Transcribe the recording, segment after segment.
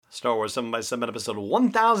Star Wars 7 by 7 episode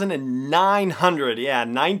 1900. Yeah,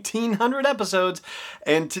 1900 episodes.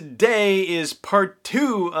 And today is part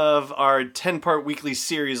 2 of our 10-part weekly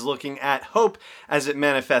series looking at hope as it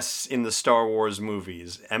manifests in the Star Wars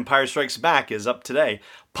movies. Empire Strikes Back is up today.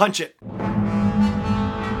 Punch it!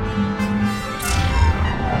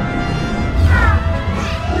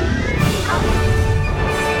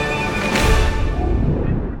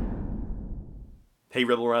 Hey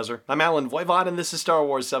Rebel Rouser, I'm Alan Voivod and this is Star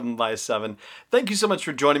Wars 7 by 7. Thank you so much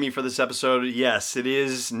for joining me for this episode. Yes, it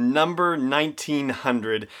is number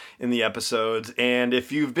 1900 in the episodes, and if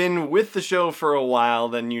you've been with the show for a while,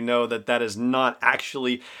 then you know that that is not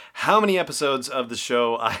actually how many episodes of the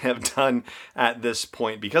show I have done at this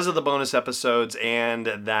point because of the bonus episodes and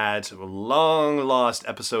that long lost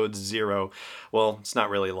episode 0. Well, it's not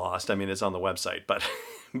really lost, I mean it's on the website, but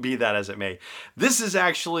be that as it may. This is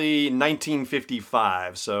actually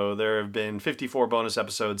 1955, so there have been 54 bonus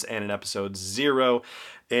episodes and an episode 0,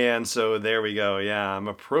 and so there we go. Yeah, I'm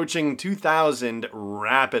approaching 2000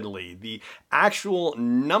 rapidly. The actual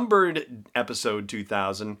numbered episode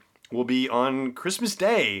 2000 will be on Christmas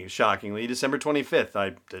Day, shockingly, December 25th.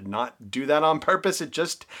 I did not do that on purpose, it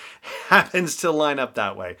just happens to line up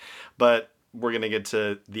that way. But we're going to get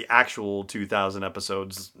to the actual 2000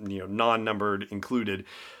 episodes, non-numbered included,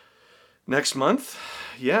 next month.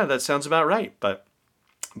 Yeah, that sounds about right. But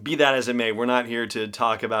be that as it may, we're not here to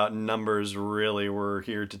talk about numbers, really. We're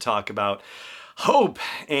here to talk about hope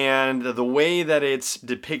and the way that it's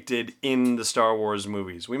depicted in the Star Wars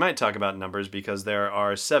movies. We might talk about numbers because there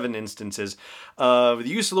are 7 instances of the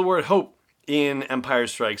use of the word hope in Empire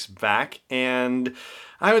Strikes Back, and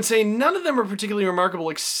I would say none of them are particularly remarkable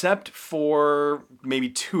except for maybe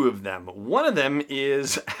 2 of them. One of them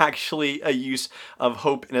is actually a use of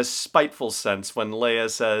hope in a spiteful sense when Leia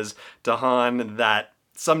says to Han that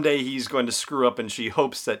someday he's going to screw up and she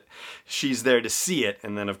hopes that she's there to see it.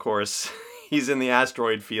 And then, of course, he's in the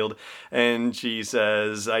asteroid field and she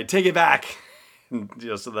says, "I take it back."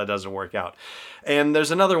 So that doesn't work out. And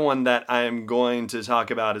there's another one that I'm going to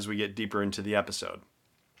talk about as we get deeper into the episode.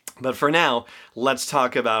 But for now, let's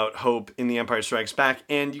talk about hope in The Empire Strikes Back.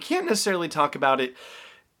 And you can't necessarily talk about it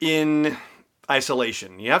in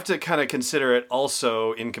isolation. You have to kind of consider it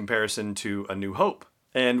also in comparison to A New Hope.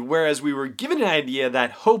 And whereas we were given an idea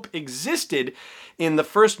that hope existed in the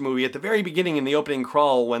first movie, at the very beginning in the opening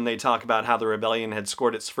crawl, when they talk about how the rebellion had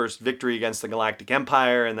scored its first victory against the Galactic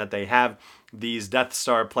Empire and that they have these Death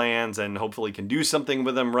Star plans and hopefully can do something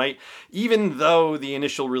with them, right? Even though the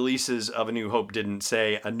initial releases of A New Hope didn't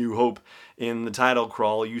say A New Hope in the title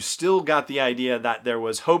crawl, you still got the idea that there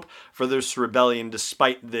was hope for this rebellion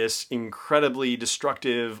despite this incredibly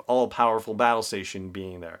destructive, all-powerful battle station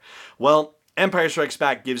being there. Well, Empire Strikes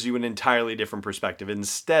Back gives you an entirely different perspective.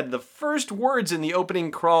 Instead, the first words in the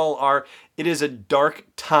opening crawl are, "It is a dark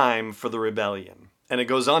time for the rebellion." And it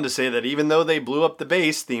goes on to say that even though they blew up the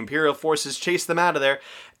base, the Imperial forces chased them out of there,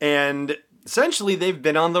 and essentially they've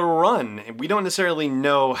been on the run. We don't necessarily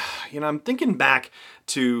know, I'm thinking back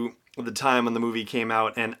to the time when the movie came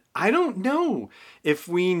out, and I don't know if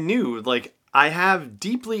we knew. I have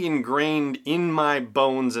deeply ingrained in my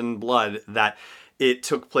bones and blood that it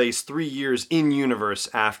took place 3 years in universe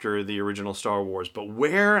after the original Star Wars, but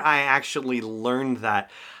where I actually learned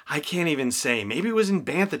that, I can't even say. Maybe it was in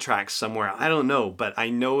Bantha Tracks somewhere, I don't know, but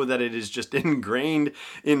I know that it is just ingrained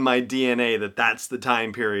in my DNA that that's the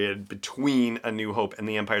time period between A New Hope and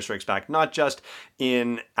The Empire Strikes Back, not just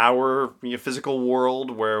in our physical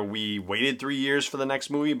world where we waited 3 years for the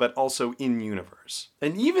next movie, but also in universe.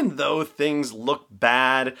 And even though things look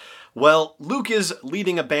bad, well, Luke is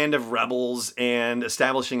leading a band of rebels and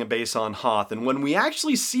establishing a base on Hoth, and when we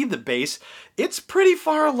actually see the base, it's pretty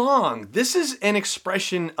far along. This is an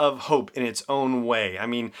expression of hope in its own way. I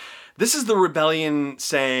mean, this is the rebellion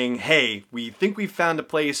saying, hey, we think we've found a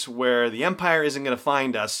place where the Empire isn't going to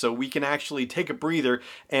find us, so we can actually take a breather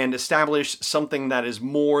and establish something that is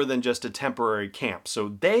more than just a temporary camp.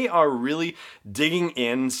 So they are really digging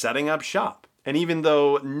in, setting up shop. And even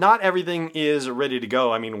though not everything is ready to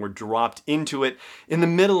go, I mean, we're dropped into it in the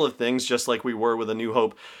middle of things, just like we were with A New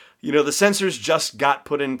Hope. The sensors just got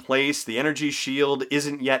put in place, the energy shield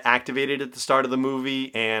isn't yet activated at the start of the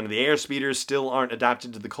movie, and the air speeders still aren't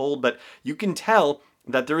adapted to the cold, but you can tell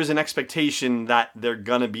that there is an expectation that they're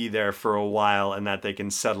gonna be there for a while and that they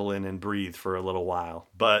can settle in and breathe for a little while.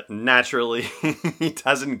 But naturally, it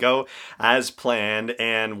doesn't go as planned,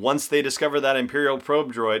 and once they discover that Imperial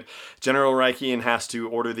probe droid, General Rykian has to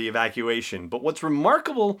order the evacuation. But what's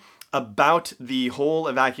remarkable about the whole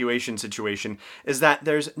evacuation situation is that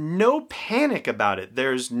there's no panic about it.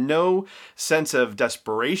 There's no sense of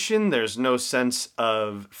desperation. There's no sense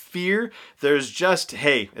of fear. There's just,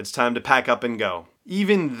 hey, it's time to pack up and go.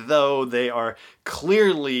 Even though they are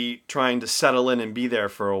clearly trying to settle in and be there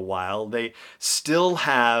for a while, they still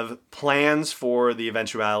have plans for the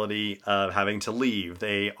eventuality of having to leave.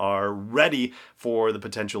 They are ready for the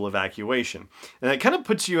potential evacuation. And it kind of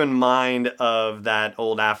puts you in mind of that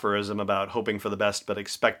old aphorism about hoping for the best but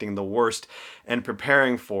expecting the worst and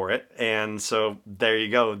preparing for it. And so there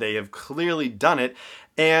you go. They have clearly done it.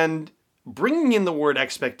 And bringing in the word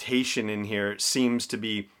expectation in here seems to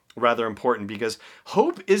be rather important, because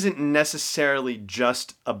hope isn't necessarily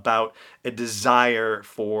just about a desire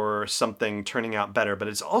for something turning out better, but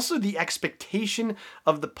it's also the expectation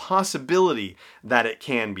of the possibility that it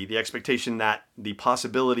can be, the expectation that the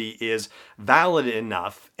possibility is valid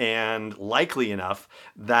enough and likely enough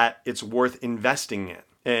that it's worth investing in.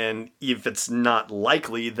 And if it's not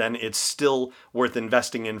likely, then it's still worth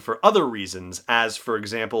investing in for other reasons, as for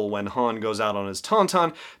example when Han goes out on his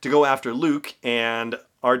Tauntaun to go after Luke, and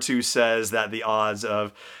R2 says that the odds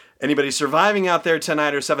of anybody surviving out there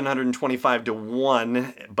tonight are 725 to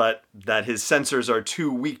 1, but that his sensors are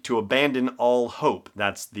too weak to abandon all hope.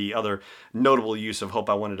 That's the other notable use of hope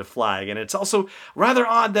I wanted to flag. And it's also rather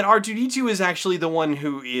odd that R2-D2 is actually the one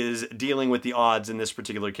who is dealing with the odds in this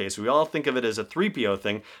particular case. We all think of it as a 3PO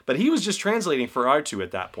thing, but he was just translating for R2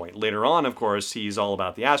 at that point. Later on, of course, he's all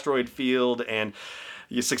about the asteroid field and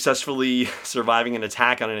successfully surviving an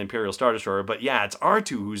attack on an Imperial Star Destroyer, but yeah, it's R2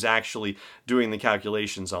 who's actually doing the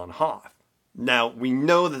calculations on Hoth. Now, we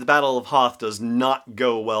know that the Battle of Hoth does not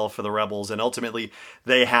go well for the Rebels, and ultimately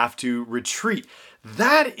they have to retreat.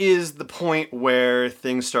 That is the point where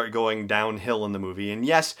things start going downhill in the movie. And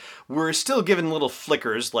yes, we're still given little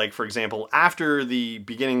flickers, like for example, after the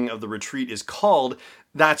beginning of the retreat is called,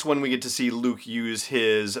 that's when we get to see Luke use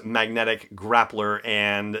his magnetic grappler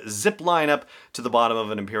and zip line up to the bottom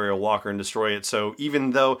of an Imperial walker and destroy it. So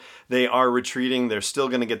even though they are retreating, they're still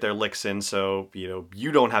going to get their licks in. So,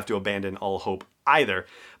 you don't have to abandon all hope either.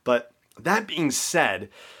 But that being said,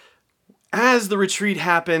 as the retreat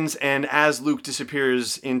happens and as Luke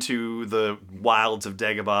disappears into the wilds of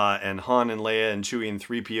Dagobah and Han and Leia and Chewie and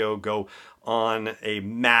 3PO go on a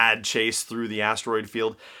mad chase through the asteroid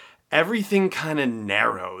field, everything kind of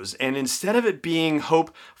narrows, and instead of it being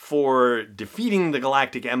hope for defeating the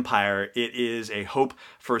Galactic Empire, it is a hope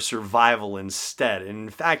for survival instead. And in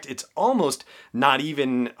fact, it's almost not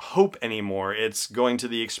even hope anymore. It's going to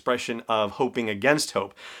the expression of hoping against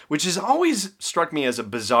hope, which has always struck me as a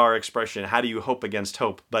bizarre expression. How do you hope against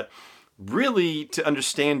hope? But really, to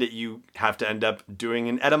understand it, you have to end up doing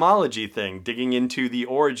an etymology thing, digging into the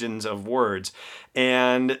origins of words.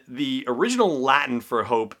 And the original Latin for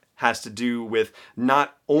hope has to do with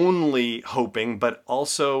not only hoping, but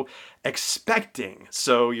also expecting.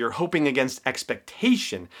 So you're hoping against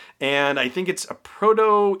expectation. And I think it's a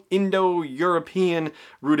Proto-Indo-European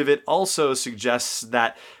root of it also suggests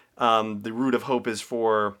that the root of hope is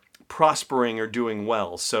for prospering or doing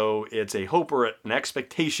well. So it's a hope or an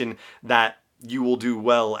expectation that you will do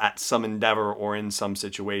well at some endeavor or in some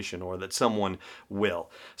situation, or that someone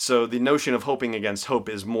will. So the notion of hoping against hope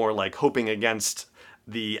is more like hoping against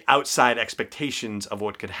the outside expectations of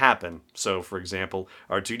what could happen. So, for example,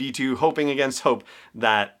 R2-D2 hoping against hope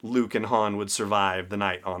that Luke and Han would survive the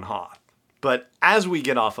night on Hoth. But as we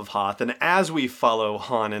get off of Hoth, and as we follow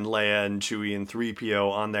Han and Leia and Chewie and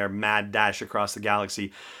 3PO on their mad dash across the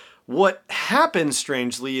galaxy, what happens,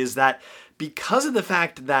 strangely, is that because of the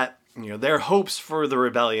fact that their hopes for the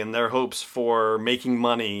rebellion, their hopes for making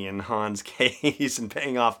money in Han's case and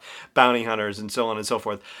paying off bounty hunters and so on and so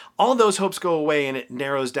forth, all those hopes go away and it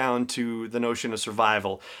narrows down to the notion of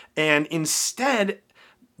survival. And instead,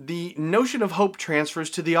 the notion of hope transfers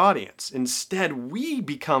to the audience. Instead, we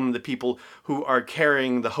become the people who are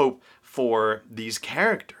carrying the hope for these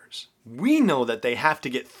characters. We know that they have to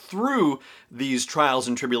get through these trials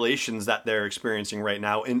and tribulations that they're experiencing right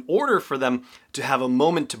now in order for them to have a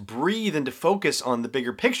moment to breathe and to focus on the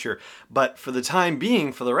bigger picture. But for the time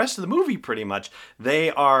being, for the rest of the movie pretty much, they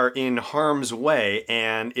are in harm's way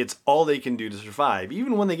and it's all they can do to survive.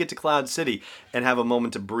 Even when they get to Cloud City and have a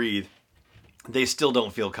moment to breathe, they still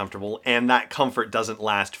don't feel comfortable, and that comfort doesn't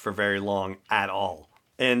last for very long at all.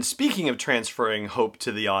 And speaking of transferring hope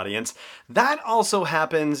to the audience, that also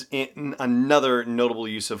happens in another notable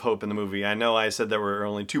use of hope in the movie. I know I said there were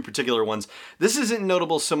only two particular ones. This isn't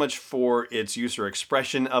notable so much for its use or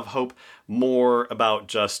expression of hope, more about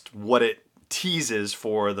just what it teases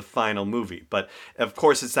for the final movie. But of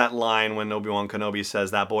course it's that line when Obi-Wan Kenobi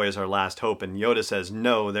says, "That boy is our last hope," and Yoda says,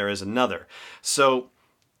 "No, there is another." So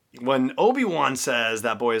when Obi-Wan says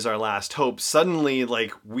that boy is our last hope, suddenly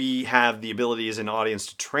we have the ability as an audience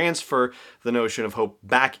to transfer the notion of hope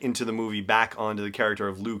back into the movie, back onto the character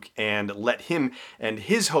of Luke, and let him and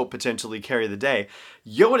his hope potentially carry the day.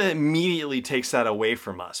 Yoda immediately takes that away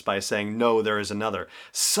from us by saying, "No, there is another."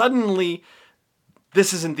 Suddenly,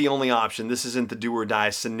 this isn't the only option. This isn't the do or die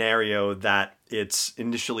scenario that it's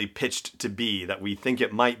initially pitched to be, that we think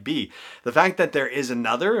it might be. The fact that there is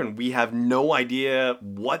another and we have no idea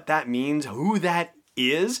what that means, who that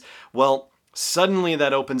is, well, suddenly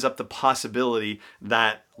that opens up the possibility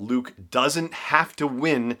that Luke doesn't have to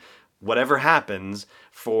win whatever happens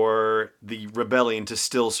for the rebellion to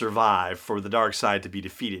still survive, for the dark side to be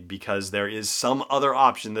defeated, because there is some other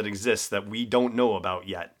option that exists that we don't know about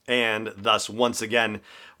yet. And thus, once again,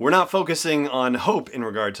 we're not focusing on hope in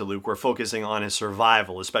regard to Luke, we're focusing on his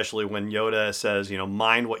survival, especially when Yoda says,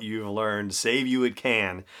 mind what you've learned, save you it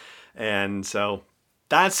can. And so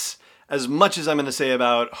that's as much as I'm going to say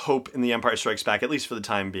about hope in The Empire Strikes Back, at least for the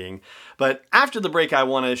time being. But after the break, I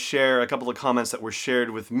want to share a couple of comments that were shared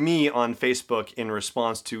with me on Facebook in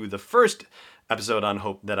response to the first episode on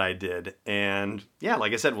hope that I did. And yeah,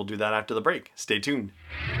 like I said, we'll do that after the break. Stay tuned.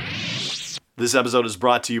 This episode is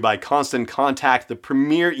brought to you by Constant Contact, the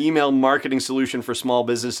premier email marketing solution for small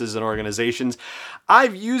businesses and organizations.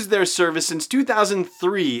 I've used their service since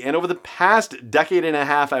 2003, and over the past decade and a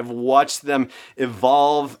half, I've watched them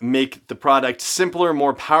evolve, make the product simpler,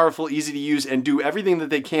 more powerful, easy to use, and do everything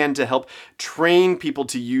that they can to help train people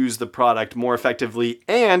to use the product more effectively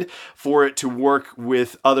and for it to work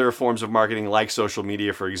with other forms of marketing like social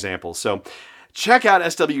media, for example. So check out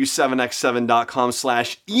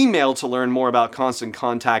sw7x7.com/email to learn more about Constant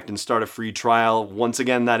Contact and start a free trial. Once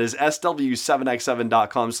again, that is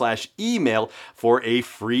sw7x7.com/email for a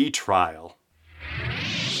free trial.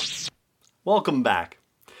 Welcome back.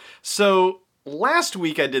 So last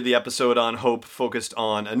week I did the episode on hope focused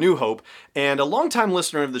on A New Hope, and a longtime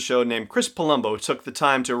listener of the show named Chris Palumbo took the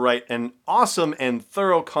time to write an awesome and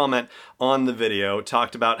thorough comment on the video,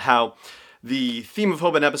 talked about how the theme of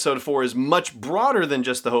hope in episode 4 is much broader than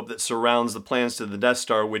just the hope that surrounds the plans to the Death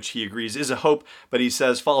Star, which he agrees is a hope, but he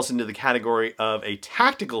says falls into the category of a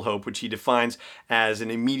tactical hope, which he defines as an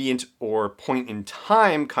immediate or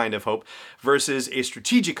point-in-time kind of hope, versus a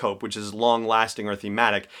strategic hope, which is long-lasting or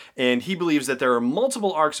thematic. And he believes that there are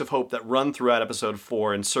multiple arcs of hope that run throughout episode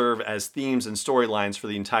 4 and serve as themes and storylines for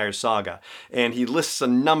the entire saga. And he lists a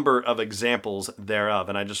number of examples thereof.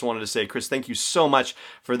 And I just wanted to say, Chris, thank you so much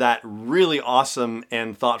for that really awesome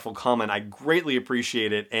and thoughtful comment. I greatly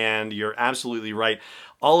appreciate it, and you're absolutely right.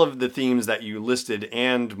 All of the themes that you listed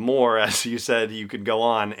and more, as you said, you could go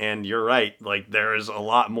on, and you're right, there's a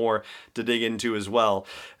lot more to dig into as well.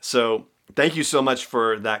 So thank you so much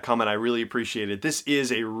for that comment. I really appreciate it. This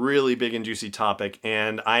is a really big and juicy topic,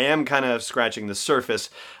 and I am kind of scratching the surface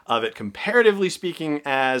of it, comparatively speaking,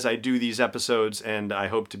 as I do these episodes, and I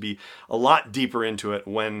hope to be a lot deeper into it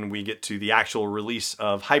when we get to the actual release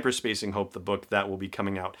of Hyperspacing Hope, the book that will be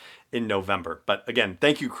coming out in November. But again,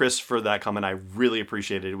 thank you, Chris, for that comment. I really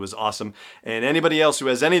appreciate it. It was awesome. And anybody else who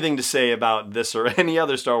has anything to say about this or any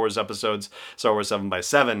other Star Wars episodes, Star Wars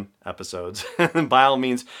 7x7 episodes, by all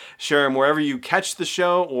means, share them wherever you catch the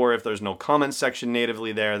show, or if there's no comment section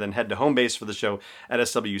natively there, then head to home base for the show at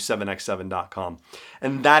sw7x7.com.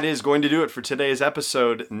 And that is going to do it for today's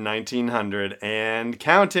episode 1900 and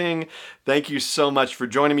counting. Thank you so much for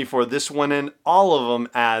joining me for this one and all of them,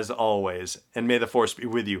 as always. And may the Force be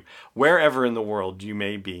with you, wherever in the world you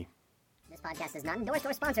may be. This podcast is not endorsed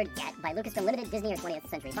or sponsored yet by Lucasfilm Limited, Disney, or 20th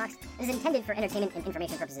Century Fox. It is intended for entertainment and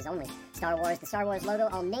information purposes only. Star Wars, the Star Wars logo,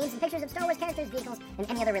 all names and pictures of Star Wars characters, vehicles, and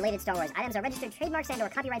any other related Star Wars items are registered trademarks and/or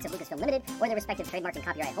copyrights of Lucasfilm Limited or their respective trademark and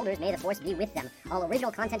copyright holders. May the Force be with them. All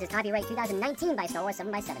original content is copyright 2019 by Star Wars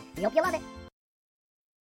 7x7. We hope you love it.